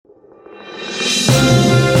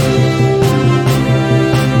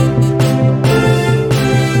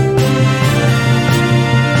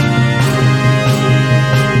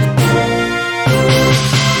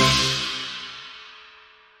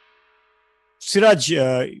Siraj,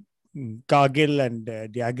 Cargill and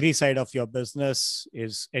the agri side of your business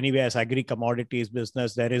is anyway as agri commodities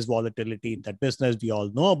business. There is volatility in that business. We all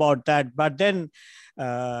know about that. But then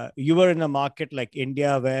you were in a market like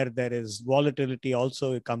India where there is volatility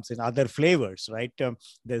also. It comes in other flavors, right?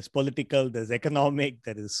 There's political, there's economic,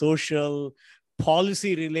 there is social,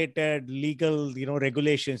 policy related, legal,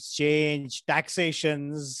 regulations change,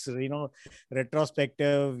 taxations,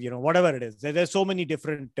 retrospective, whatever it is. There's so many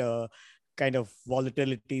different kind of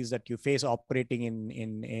volatilities that you face operating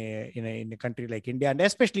in a country like India, and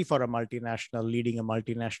especially for a multinational, leading a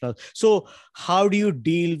multinational. So how do you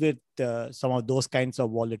deal with some of those kinds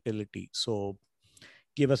of volatility? So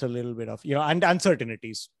give us a little bit of, and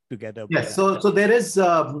uncertainties together. Yes, so there is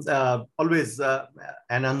always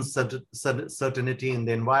an uncertainty in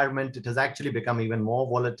the environment. It has actually become even more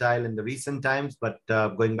volatile in the recent times, but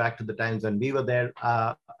going back to the times when we were there,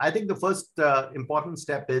 I think the first important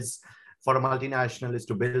step is for a multinational is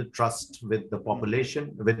to build trust with the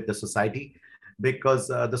population, with the society, because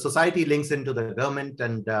the society links into the government,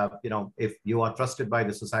 and if you are trusted by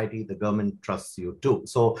the society, the government trusts you too.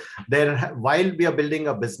 So while we are building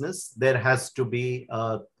a business, there has to be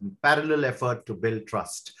a parallel effort to build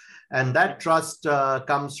trust. And that trust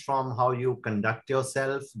comes from how you conduct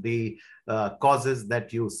yourself, the causes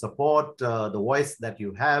that you support, the voice that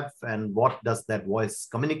you have, and what does that voice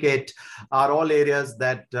communicate are all areas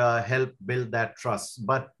that help build that trust.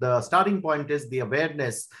 But the starting point is the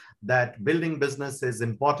awareness that building business is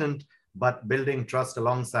important, but building trust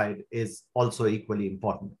alongside is also equally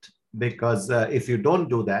important. Because if you don't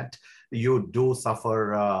do that, you do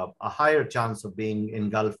suffer a higher chance of being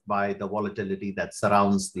engulfed by the volatility that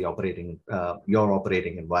surrounds the your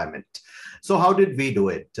operating environment. So how did we do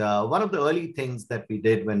it? One of the early things that we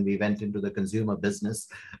did when we went into the consumer business,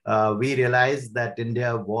 we realized that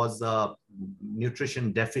India was a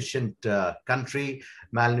nutrition deficient country.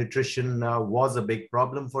 Malnutrition was a big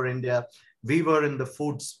problem for India. We were in the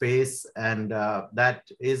food space, and that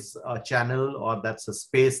is a channel, or that's a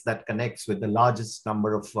space that connects with the largest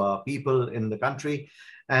number of people in the country.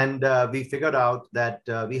 And we figured out that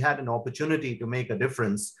we had an opportunity to make a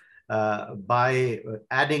difference by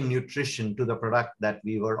adding nutrition to the product that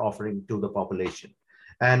we were offering to the population.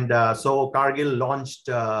 And so Cargill launched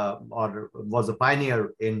or was a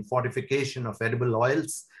pioneer in fortification of edible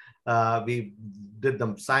oils. We did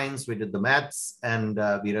the science, we did the maths, and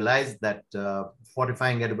we realized that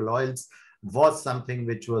fortifying edible oils was something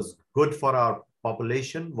which was good for our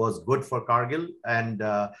population, was good for Cargill. And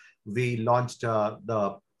we launched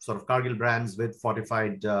the sort of Cargill brands with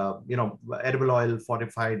fortified, edible oil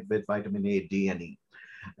fortified with vitamin A, D, and E.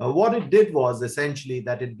 What it did was essentially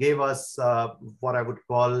that it gave us what I would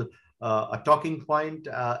call a talking point,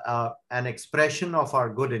 an expression of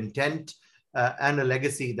our good intent, and a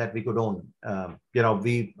legacy that we could own.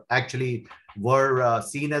 We actually were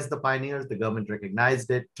seen as the pioneers. The government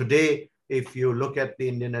recognized it. Today, if you look at the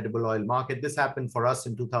Indian edible oil market, this happened for us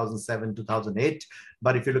in 2007, 2008.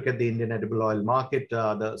 But if you look at the Indian edible oil market,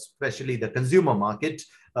 especially the consumer market,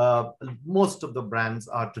 most of the brands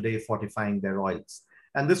are today fortifying their oils.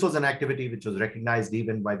 And this was an activity which was recognized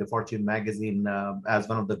even by the Fortune magazine as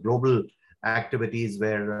one of the global activities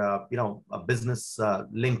where a business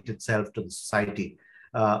linked itself to the society.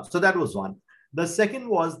 So that was one. The second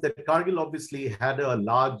was that Cargill obviously had a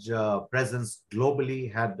large presence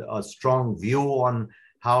globally, had a strong view on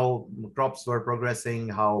how crops were progressing,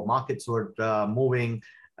 how markets were moving.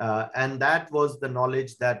 And that was the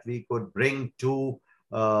knowledge that we could bring to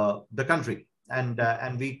the country.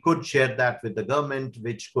 And we could share that with the government,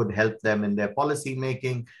 which could help them in their policy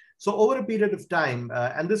making. So over a period of time,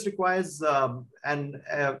 and this requires an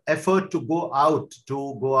effort to go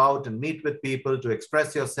out and meet with people, to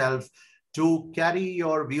express yourself, to carry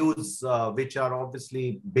your views, which are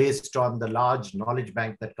obviously based on the large knowledge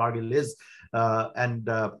bank that Cargill is, and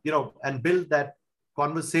build that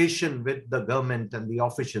conversation with the government and the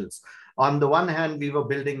officials. On the one hand, we were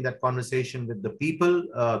building that conversation with the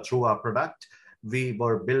people through our product. We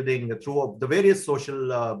were building through the various social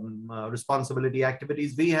responsibility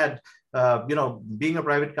activities. We had, being a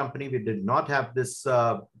private company, we did not have this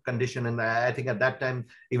condition. And I think at that time,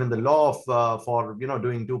 even the law for,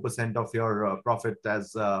 doing 2% of your profit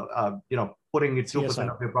as, putting it 2%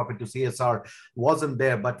 of your profit to CSR wasn't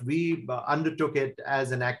there. But we undertook it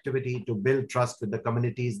as an activity to build trust with the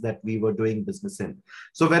communities that we were doing business in.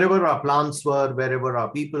 So wherever our plants were, wherever our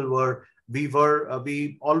people were,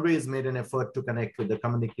 we always made an effort to connect with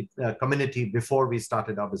the community before we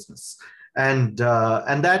started our business. And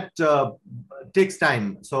that takes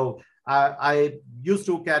time. So I used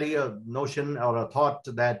to carry a notion or a thought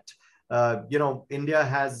that India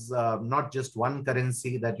has not just one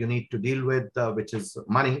currency that you need to deal with, which is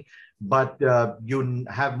money, but you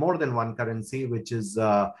have more than one currency, which is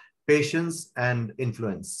patience and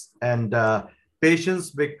influence. And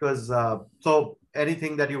patience, because so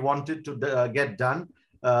anything that you wanted to get done,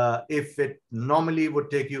 if it normally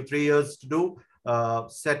would take you 3 years to do,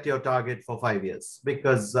 set your target for 5 years,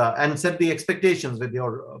 because and set the expectations with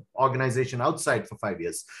your organization outside for 5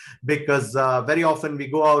 years, because very often we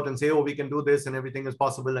go out and say, oh, we can do this and everything is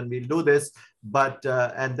possible and we'll do this, but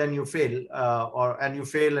and then you fail, and you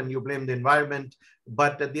fail and you blame the environment,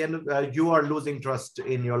 but at the end of you are losing trust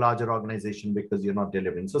in your larger organization because you're not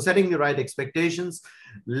delivering. So setting the right expectations,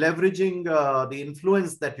 leveraging the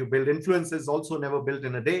influence that you build. Influence is also never built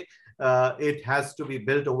in a day. It has to be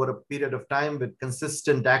built over a period of time with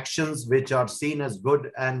consistent actions which are seen as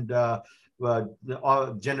good and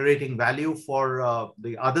generating value for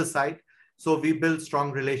the other side. So we build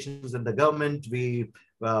strong relations in the government. We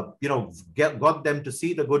got them to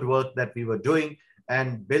see the good work that we were doing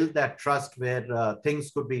and build that trust where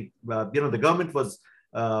things could be, the government was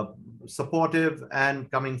supportive and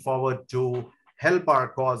coming forward to help our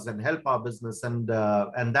cause and help our business. And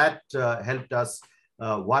that helped us,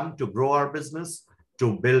 one, to grow our business,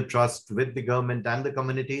 to build trust with the government and the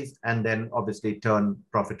communities, and then obviously turn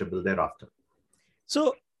profitable thereafter.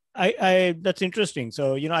 So I that's interesting.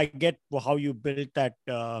 So, I get how you built that,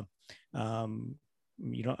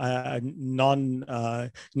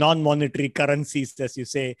 non-monetary currencies, as you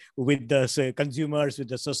say, with the consumers, with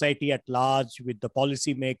the society at large, with the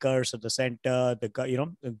policymakers at the center, the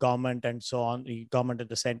government and so on, the government at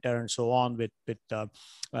the center and so on, with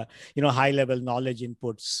high-level knowledge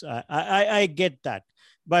inputs. I get that,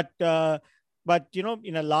 but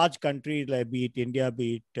in a large country like, be it India,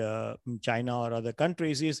 be it China or other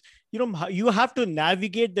countries, is you have to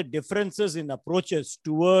navigate the differences in approaches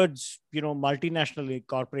towards multinational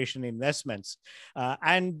corporation investments,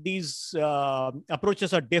 and these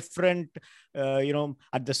approaches are different,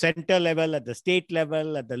 at the center level, at the state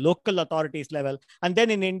level, at the local authorities level, and then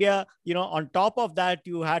in India, on top of that,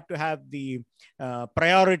 you had to have the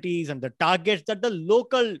priorities and the targets that the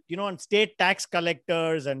local, and state tax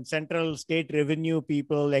collectors and central state revenue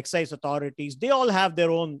people, excise authorities, they all have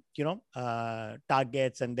their own,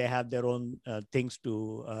 targets, and they have their own things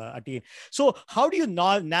to attain. So how do you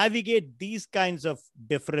navigate these kinds of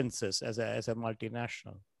differences as a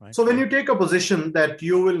multinational? Right? So when you take a position that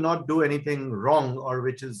you will not do anything wrong or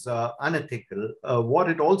which is unethical, what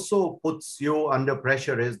it also puts you under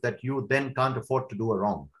pressure is that you then can't afford to do a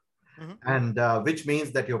wrong. Mm-hmm. And which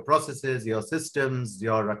means that your processes, your systems,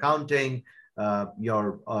 your accounting,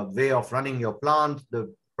 your way of running your plant,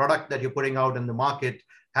 the product that you're putting out in the market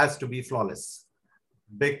has to be flawless.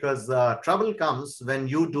 Because trouble comes when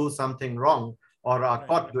you do something wrong or are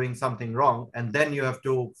caught doing something wrong, and then you have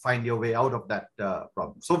to find your way out of that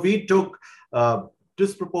problem. So we took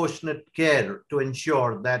disproportionate care to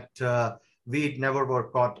ensure that we never were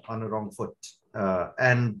caught on a wrong foot.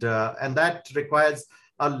 And that requires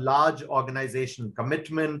a large organization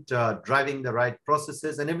commitment, driving the right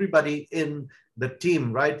processes, and everybody in the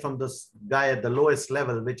team, right from the guy at the lowest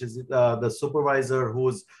level, which is the supervisor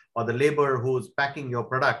or the laborer who's packing your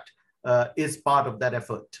product, is part of that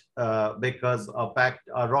effort, because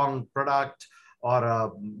a wrong product or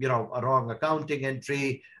a wrong accounting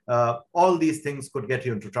entry, all these things could get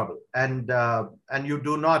you into trouble. And you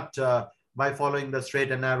do not, by following the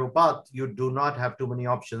straight and narrow path, you do not have too many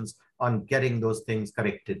options on getting those things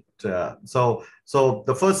corrected. So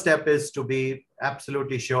the first step is to be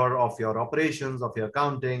absolutely sure of your operations, of your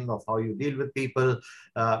accounting, of how you deal with people,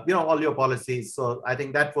 all your policies. So I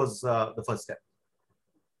think that was the first step.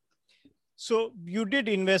 So you did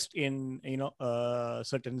invest in,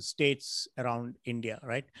 certain states around India,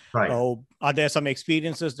 right? Right. Are there some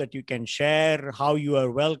experiences that you can share? How you are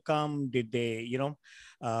welcome? Did they,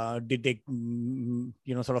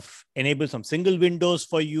 sort of enable some single windows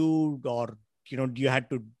for you, or, you had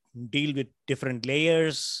to deal with different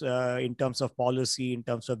layers in terms of policy, in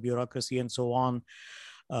terms of bureaucracy and so on?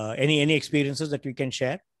 Any experiences that we can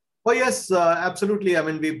share? Oh, yes, absolutely. I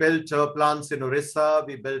mean, we built plants in Orissa,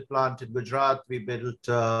 we built plant in Gujarat, we built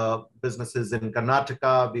businesses in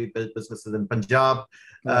Karnataka, we built businesses in Punjab.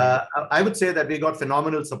 Right. I would say that we got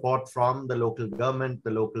phenomenal support from the local government,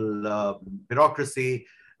 the local bureaucracy.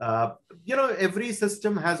 Every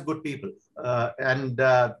system has good people, and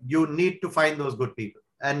you need to find those good people.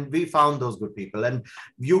 And we found those good people. And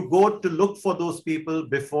you go to look for those people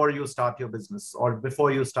before you start your business or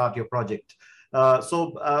before you start your project.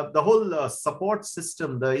 So the whole support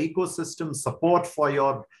system, the ecosystem support for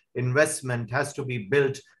your investment has to be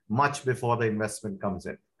built much before the investment comes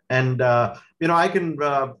in. And, I can,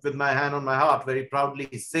 with my hand on my heart, very proudly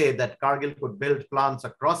say that Kargil could build plants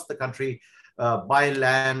across the country, buy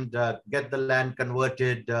land, get the land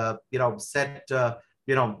converted, set,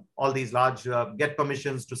 all these large, get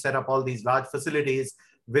permissions to set up all these large facilities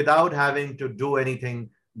without having to do anything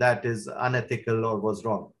that is unethical or was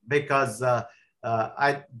wrong. Because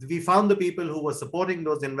we found the people who were supporting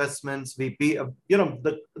those investments.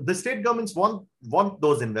 The state governments want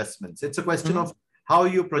those investments. It's a question of how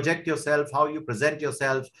you project yourself, how you present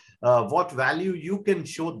yourself, what value you can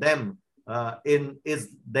show them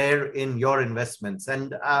is there in your investments,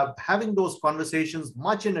 and having those conversations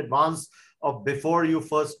much in advance of before you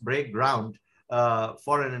first break ground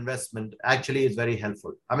for an investment actually is very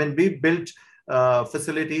helpful. I mean, we built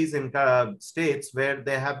facilities in states where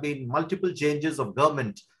there have been multiple changes of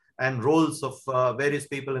government and roles of various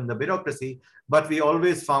people in the bureaucracy, but we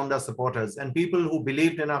always found our supporters and people who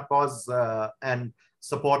believed in our cause and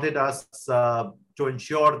supported us to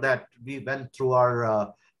ensure that we went through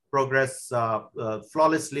our progress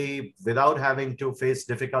flawlessly without having to face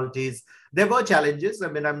difficulties. There were challenges. I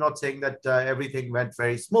mean, I'm not saying that everything went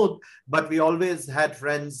very smooth, but we always had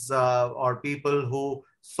friends or people who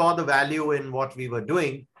saw the value in what we were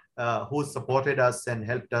doing, who supported us and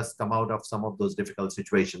helped us come out of some of those difficult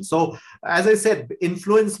situations. So, as I said,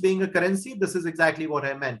 influence being a currency, this is exactly what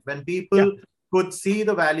I meant. When people could see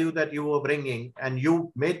the value that you were bringing and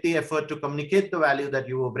you made the effort to communicate the value that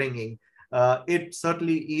you were bringing, it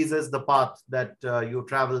certainly eases the path that you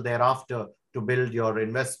travel thereafter to build your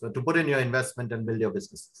investment, to put in your investment and build your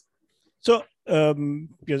businesses. So, I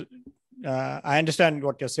understand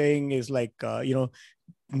what you're saying is like,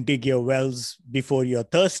 dig your wells before you're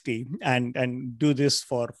thirsty, and do this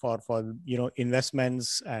for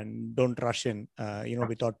investments, and don't rush in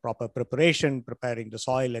without proper preparation, preparing the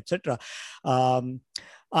soil, etc.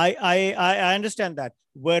 I understand that.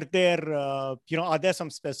 Were there are there some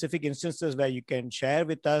specific instances where you can share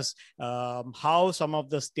with us how some of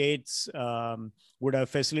the states would have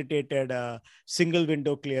facilitated a single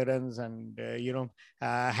window clearance and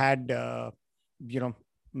had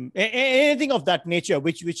anything of that nature,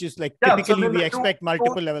 which is like typically we expect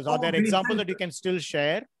multiple levels? Are there examples that you can still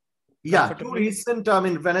share? Yeah, too recent. I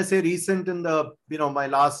mean, when I say recent, in the my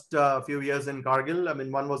last few years in Kargil, I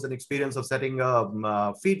mean, one was an experience of setting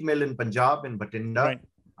a feed mill in Punjab, in Bathinda.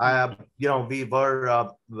 Right. We were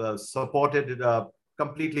supported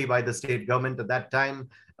completely by the state government at that time.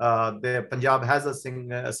 The Punjab has a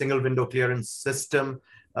single window clearance system.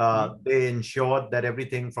 They ensured that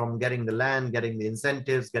everything from getting the land, getting the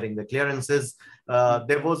incentives, getting the clearances,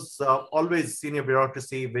 there was always senior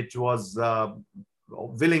bureaucracy which was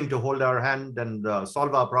willing to hold our hand and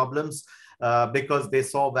solve our problems because they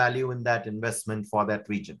saw value in that investment for that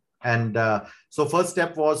region. And so first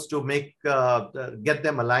step was to get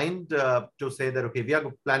them aligned to say that, okay, we are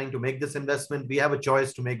planning to make this investment. We have a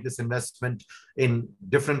choice to make this investment in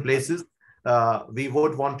different places. We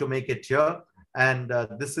would want to make it here. And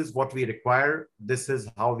this is what we require. This is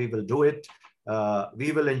how we will do it.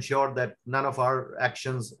 We will ensure that none of our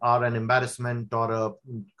actions are an embarrassment or a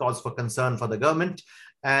cause for concern for the government.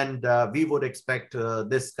 And we would expect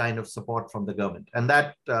this kind of support from the government. And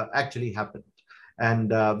that actually happened.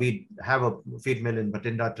 And we have a feed mill in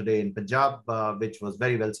Bathinda today in Punjab, which was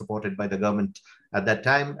very well supported by the government at that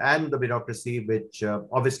time, and the bureaucracy, which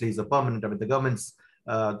obviously is a permanent. I mean, the government's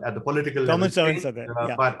at the political government level. Servants are there.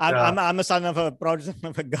 Yeah. But I'm a son of a proud son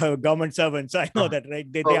of a government servant, so I know that,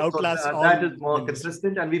 right? They outlast all. That is more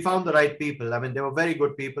consistent, and we found the right people. I mean, they were very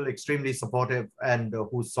good people, extremely supportive, and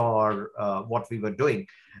who saw what we were doing.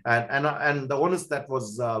 And the onus that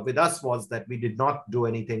was with us was that we did not do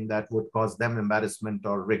anything that would cause them embarrassment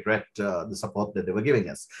or regret the support that they were giving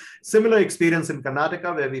us. Similar experience in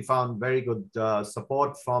Karnataka, where we found very good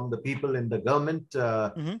support from the people in the government.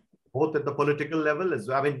 Both at the political level as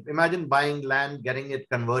well. I mean, imagine buying land, getting it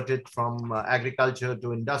converted from agriculture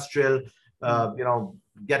to industrial,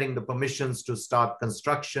 getting the permissions to start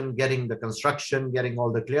construction, getting the construction, getting all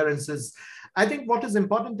the clearances. I think what is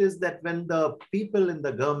important is that when the people in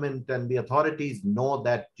the government and the authorities know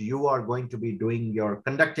that you are going to be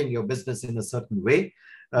conducting your business in a certain way,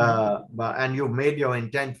 and you've made your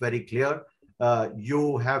intent very clear,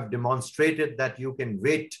 you have demonstrated that you can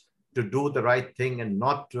wait to do the right thing and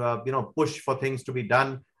not, push for things to be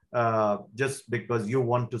done just because you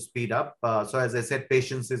want to speed up. So as I said,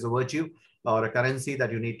 patience is a virtue or a currency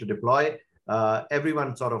that you need to deploy.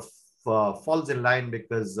 Everyone sort of falls in line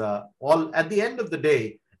because at the end of the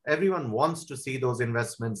day, everyone wants to see those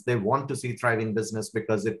investments. They want to see thriving business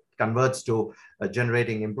because it converts to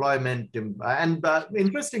generating employment. And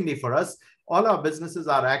interestingly for us, all our businesses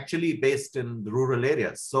are actually based in the rural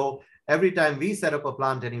areas. So every time we set up a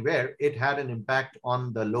plant anywhere, it had an impact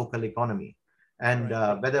on the local economy. And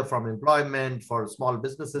whether from employment, for small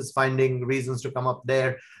businesses finding reasons to come up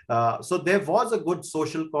there. So there was a good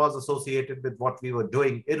social cause associated with what we were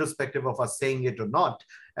doing, irrespective of us saying it or not.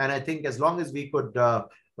 And I think as long as we could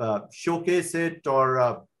showcase it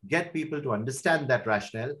or get people to understand that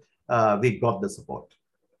rationale, we got the support.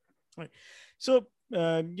 Right. So,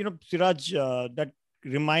 Siraj, that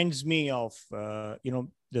reminds me of,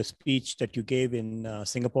 the speech that you gave in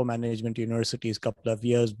Singapore Management University's couple of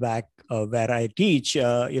years back, where I teach.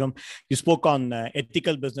 You spoke on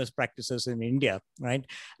ethical business practices in India, right?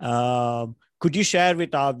 Could you share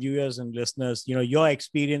with our viewers and listeners, your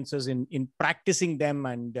experiences in practicing them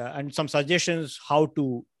and some suggestions how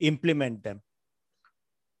to implement them?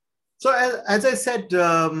 So as I said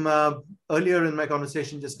earlier in my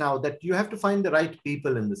conversation just now, that you have to find the right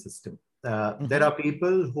people in the system. There are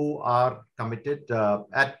people who are committed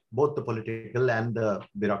at both the political and the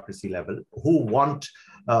bureaucracy level, who want,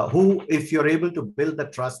 if you're able to build the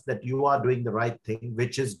trust that you are doing the right thing,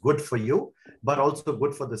 which is good for you, but also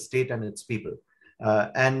good for the state and its people.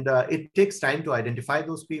 And it takes time to identify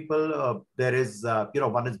those people. There is,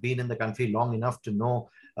 one has been in the country long enough to know,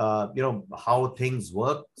 how things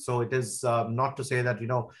work. So it is not to say that,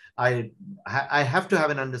 I have to have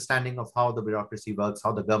an understanding of how the bureaucracy works,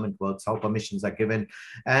 how the government works, how permissions are given,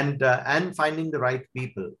 and finding the right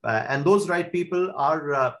people. And those right people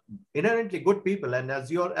are inherently good people. And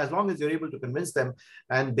as long as you're able to convince them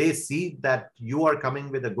and they see that you are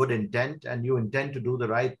coming with a good intent and you intend to do the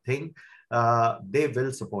right thing, they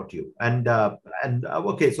will support you.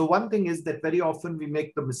 Okay, so one thing is that very often we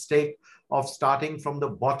make the mistake of starting from the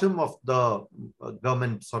bottom of the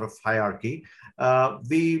government sort of hierarchy.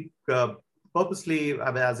 We purposely,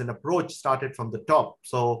 as an approach, started from the top.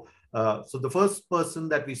 So the first person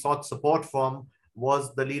that we sought support from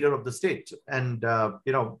was the leader of the state and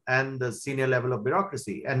and the senior level of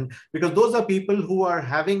bureaucracy. And because those are people who are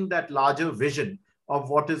having that larger vision of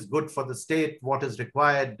what is good for the state, what is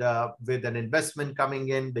required with an investment coming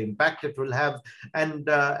in, the impact it will have. And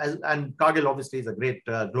Cargill obviously is a great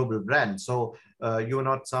global brand. So you're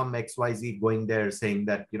not some XYZ going there saying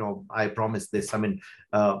that, I promise this. I mean,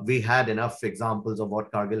 we had enough examples of what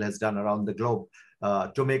Cargill has done around the globe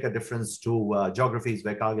to make a difference to geographies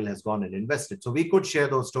where Cargill has gone and invested. So we could share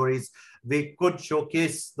those stories. We could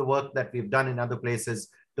showcase the work that we've done in other places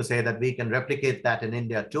to say that we can replicate that in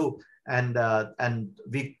India too. And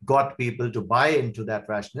we got people to buy into that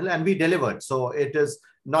rationale, and we delivered. So it is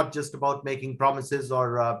not just about making promises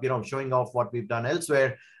or showing off what we've done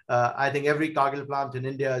elsewhere. I think every Cargill plant in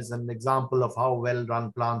India is an example of how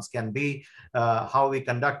well-run plants can be, how we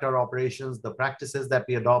conduct our operations, the practices that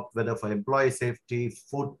we adopt, whether for employee safety,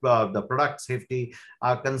 food, the product safety,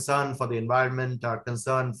 our concern for the environment, our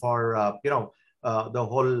concern for the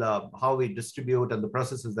whole how we distribute and the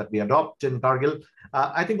processes that we adopt in Cargill.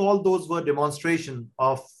 I think all those were demonstration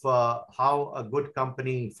of how a good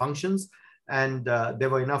company functions. And there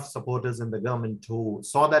were enough supporters in the government who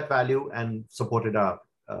saw that value and supported our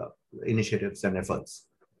initiatives and efforts.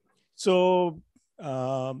 So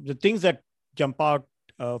the things that jump out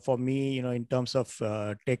for me, in terms of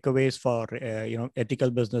takeaways for, ethical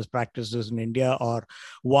business practices in India are: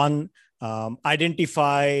 one,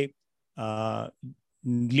 identify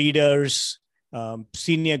leaders,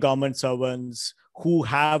 senior government servants who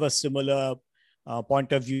have a similar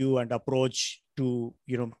point of view and approach to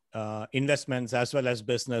investments as well as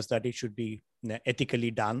business, that it should be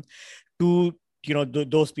ethically done. Two,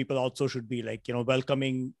 those people also should be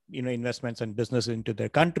welcoming investments and business into their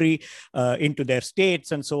country, into their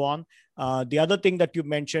states, and so on. The other thing that you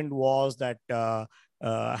mentioned was that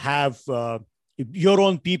have your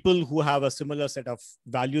own people who have a similar set of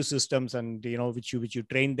value systems, and which you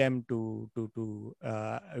train them to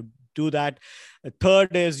do that.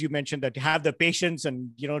 Third is, you mentioned that you have the patience and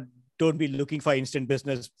don't be looking for instant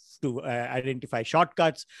business to identify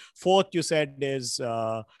shortcuts. Fourth, you said, is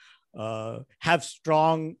have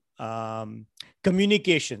strong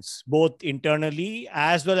communications, both internally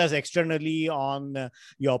as well as externally, on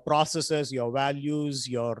your processes, your values,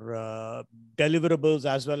 your deliverables,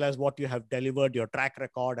 as well as what you have delivered, your track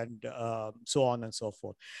record, and so on and so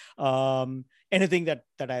forth. Anything that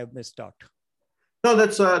I have missed out? No,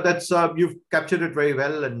 that's you've captured it very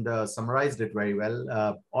well and summarized it very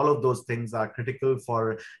well. All of those things are critical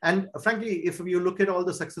for, and frankly, if you look at all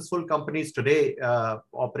the successful companies today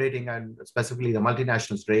operating, and specifically the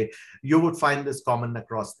multinationals today, you would find this common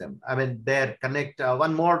across them. I mean, their connect.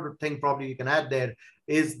 One more thing probably you can add there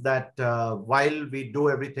is that while we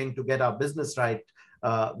do everything to get our business right,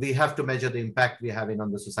 we have to measure the impact we're having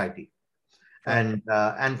on the society. Correct.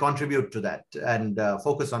 And contribute to that, and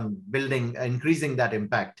focus on building, increasing that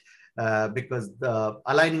impact, because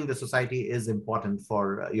aligning the society is important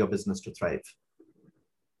for your business to thrive.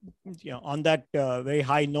 On that very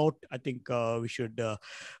high note, I think we should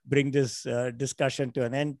bring this discussion to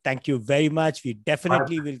an end. Thank you very much. We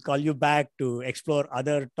definitely will call you back to explore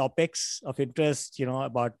other topics of interest,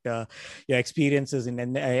 about your experiences in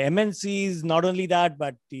MNCs. Not only that,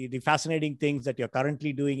 but the fascinating things that you're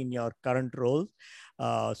currently doing in your current role.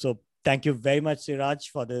 So thank you very much, Siraj,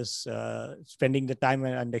 for this, spending the time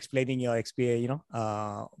and explaining your experience,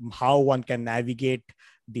 how one can navigate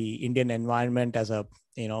the Indian environment as a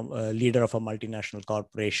leader of a multinational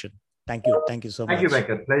corporation. Thank you. Thank you so much. Thank you,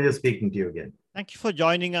 Venkat. Pleasure speaking to you again. Thank you for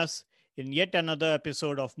joining us in yet another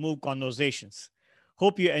episode of Move Conversations.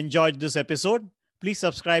 Hope you enjoyed this episode. Please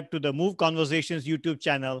subscribe to the Move Conversations YouTube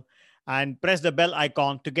channel and press the bell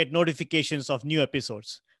icon to get notifications of new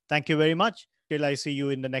episodes. Thank you very much. Till I see you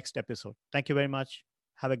in the next episode. Thank you very much.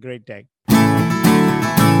 Have a great day.